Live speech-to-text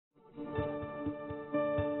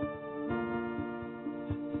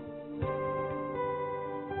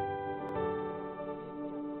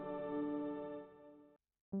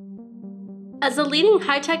As a leading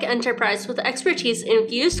high-tech enterprise with expertise in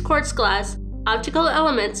fused quartz glass, optical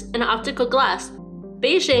elements, and optical glass,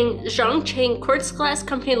 Beijing Zhongqing Quartz Glass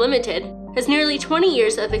Company Limited has nearly 20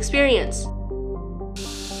 years of experience.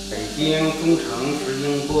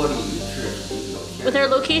 With our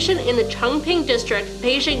location in the Chongping District,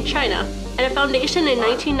 Beijing, China, and a foundation in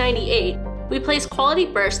 1998, we place quality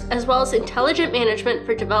first as well as intelligent management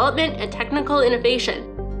for development and technical innovation,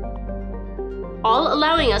 all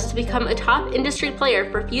allowing us to become a top industry player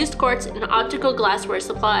for fused quartz and optical glassware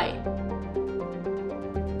supply.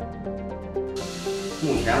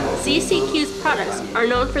 ZCQ's products are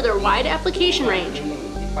known for their wide application range,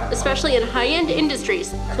 especially in high-end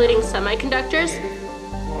industries including semiconductors,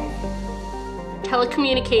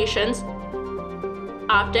 telecommunications,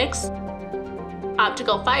 optics,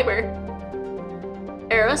 optical fiber,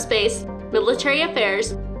 aerospace, military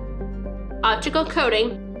affairs, optical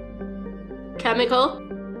coating, chemical,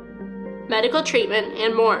 medical treatment,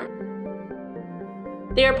 and more.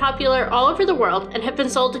 They are popular all over the world and have been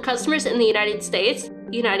sold to customers in the United States,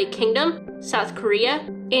 United Kingdom, South Korea,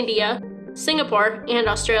 India, Singapore, and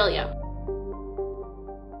Australia.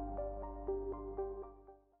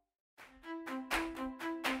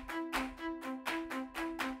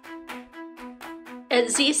 At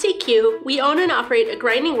ZCQ, we own and operate a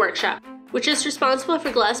grinding workshop, which is responsible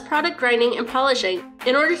for glass product grinding and polishing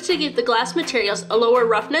in order to give the glass materials a lower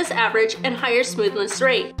roughness average and higher smoothness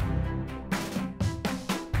rate.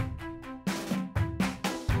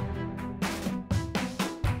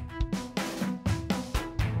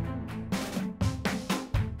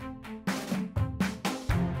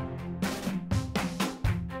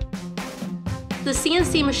 The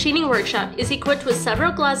CNC machining workshop is equipped with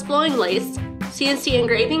several glass blowing lathes, CNC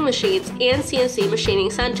engraving machines, and CNC machining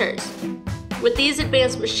centers. With these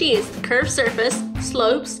advanced machines, the curved surface,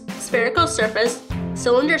 slopes, spherical surface,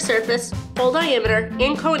 cylinder surface, hole diameter,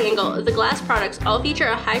 and cone angle of the glass products all feature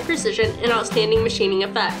a high precision and outstanding machining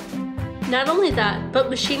effect. Not only that, but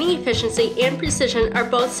machining efficiency and precision are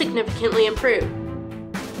both significantly improved.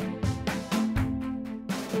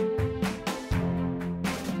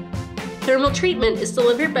 Thermal treatment is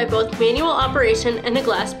delivered by both manual operation and a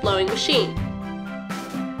glass blowing machine.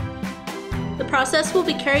 The process will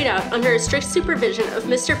be carried out under a strict supervision of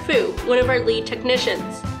Mr. Fu, one of our lead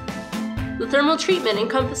technicians. The thermal treatment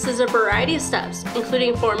encompasses a variety of steps,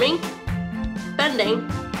 including forming, bending,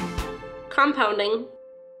 compounding,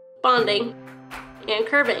 bonding, and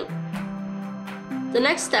curving. The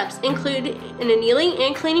next steps include an annealing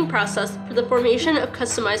and cleaning process for the formation of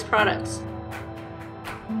customized products.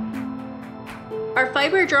 Our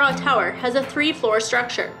fiber draw tower has a 3-floor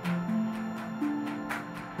structure.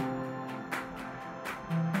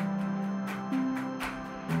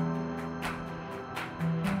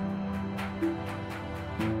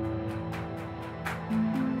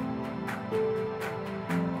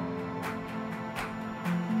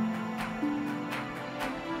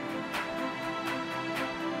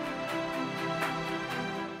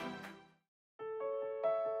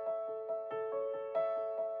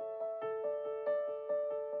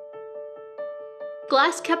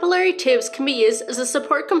 Glass capillary tubes can be used as a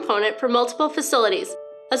support component for multiple facilities,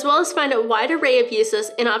 as well as find a wide array of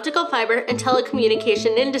uses in optical fiber and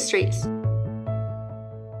telecommunication industries.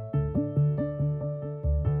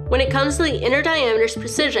 When it comes to the inner diameter's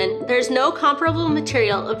precision, there is no comparable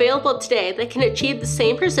material available today that can achieve the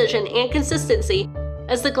same precision and consistency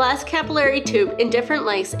as the glass capillary tube in different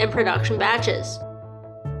lengths and production batches.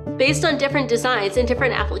 Based on different designs and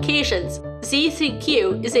different applications,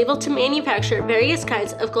 ZCQ is able to manufacture various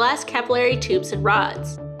kinds of glass capillary tubes and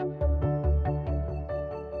rods.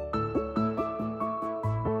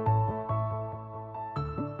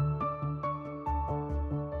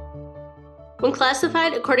 When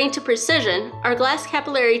classified according to precision, our glass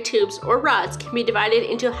capillary tubes or rods can be divided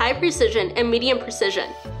into high precision and medium precision.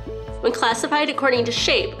 When classified according to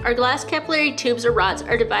shape, our glass capillary tubes or rods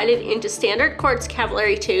are divided into standard quartz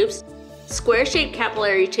capillary tubes, square-shaped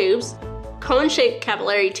capillary tubes, cone-shaped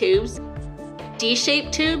capillary tubes,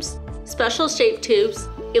 D-shaped tubes, special-shaped tubes,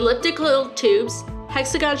 elliptical tubes,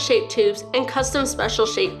 hexagon-shaped tubes, and custom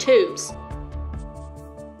special-shaped tubes.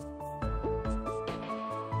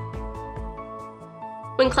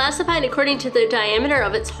 When classified according to the diameter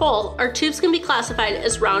of its hole, our tubes can be classified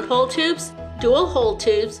as round hole tubes, dual hole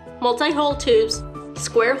tubes, multi-hole tubes,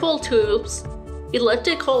 square hole tubes,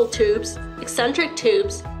 elliptic hole tubes, eccentric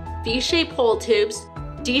tubes, V-shaped hole tubes,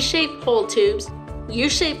 D-shaped hole tubes,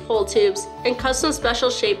 U-shaped hole tubes, and custom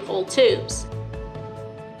special shaped hole tubes.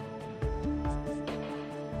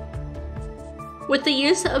 With the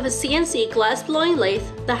use of a CNC glass blowing lathe,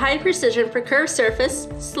 the high precision for curved surface,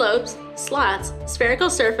 slopes, slots, spherical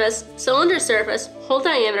surface, cylinder surface, hole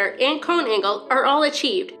diameter, and cone angle are all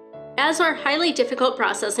achieved, as are highly difficult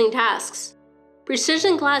processing tasks.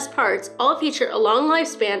 Precision glass parts all feature a long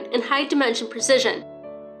lifespan and high dimension precision.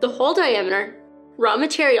 The hole diameter, raw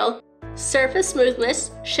material, surface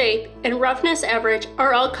smoothness, shape, and roughness average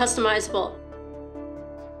are all customizable.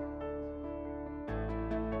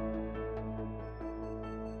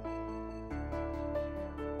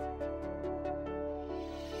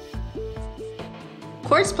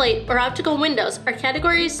 Quartz plate or optical windows are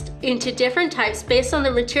categorized into different types based on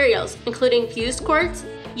their materials, including fused quartz,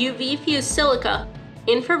 UV fused silica,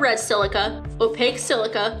 infrared silica, opaque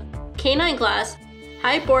silica, canine glass,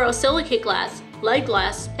 high borosilicate glass, lead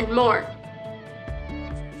glass, and more.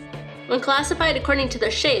 When classified according to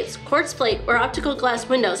their shapes, quartz plate or optical glass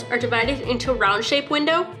windows are divided into round-shaped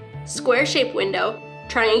window, square-shaped window,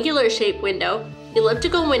 triangular-shaped window,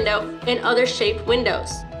 elliptical window, and other shaped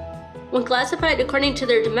windows. When classified according to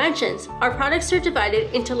their dimensions, our products are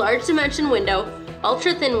divided into large dimension window,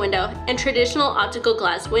 ultra-thin window, and traditional optical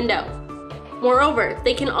glass window. Moreover,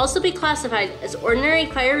 they can also be classified as ordinary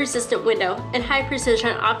fire-resistant window and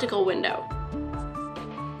high-precision optical window.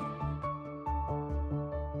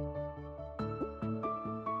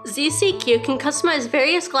 ZCQ can customize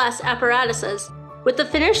various glass apparatuses with the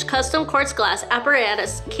finished custom quartz glass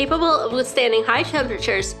apparatus capable of withstanding high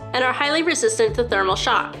temperatures and are highly resistant to thermal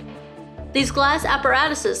shock. These glass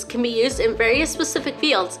apparatuses can be used in various specific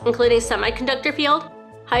fields, including semiconductor field,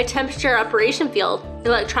 high-temperature operation field,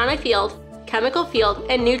 electronic field, chemical field,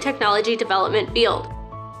 and new technology development field.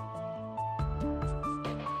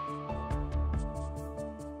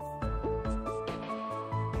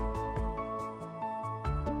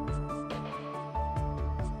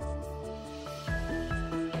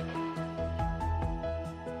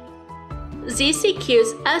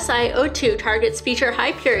 ZCQ's SiO2 targets feature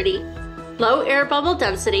high purity, low air bubble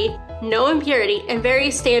density, no impurity, and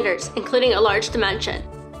various standards, including a large dimension.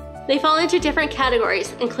 They fall into different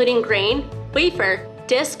categories, including grain, wafer,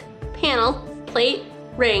 disc, panel, plate,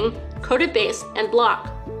 ring, coated base, and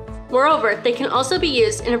block. Moreover, they can also be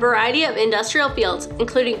used in a variety of industrial fields,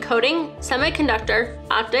 including coating, semiconductor,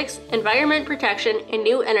 optics, environment protection, and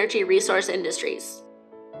new energy resource industries.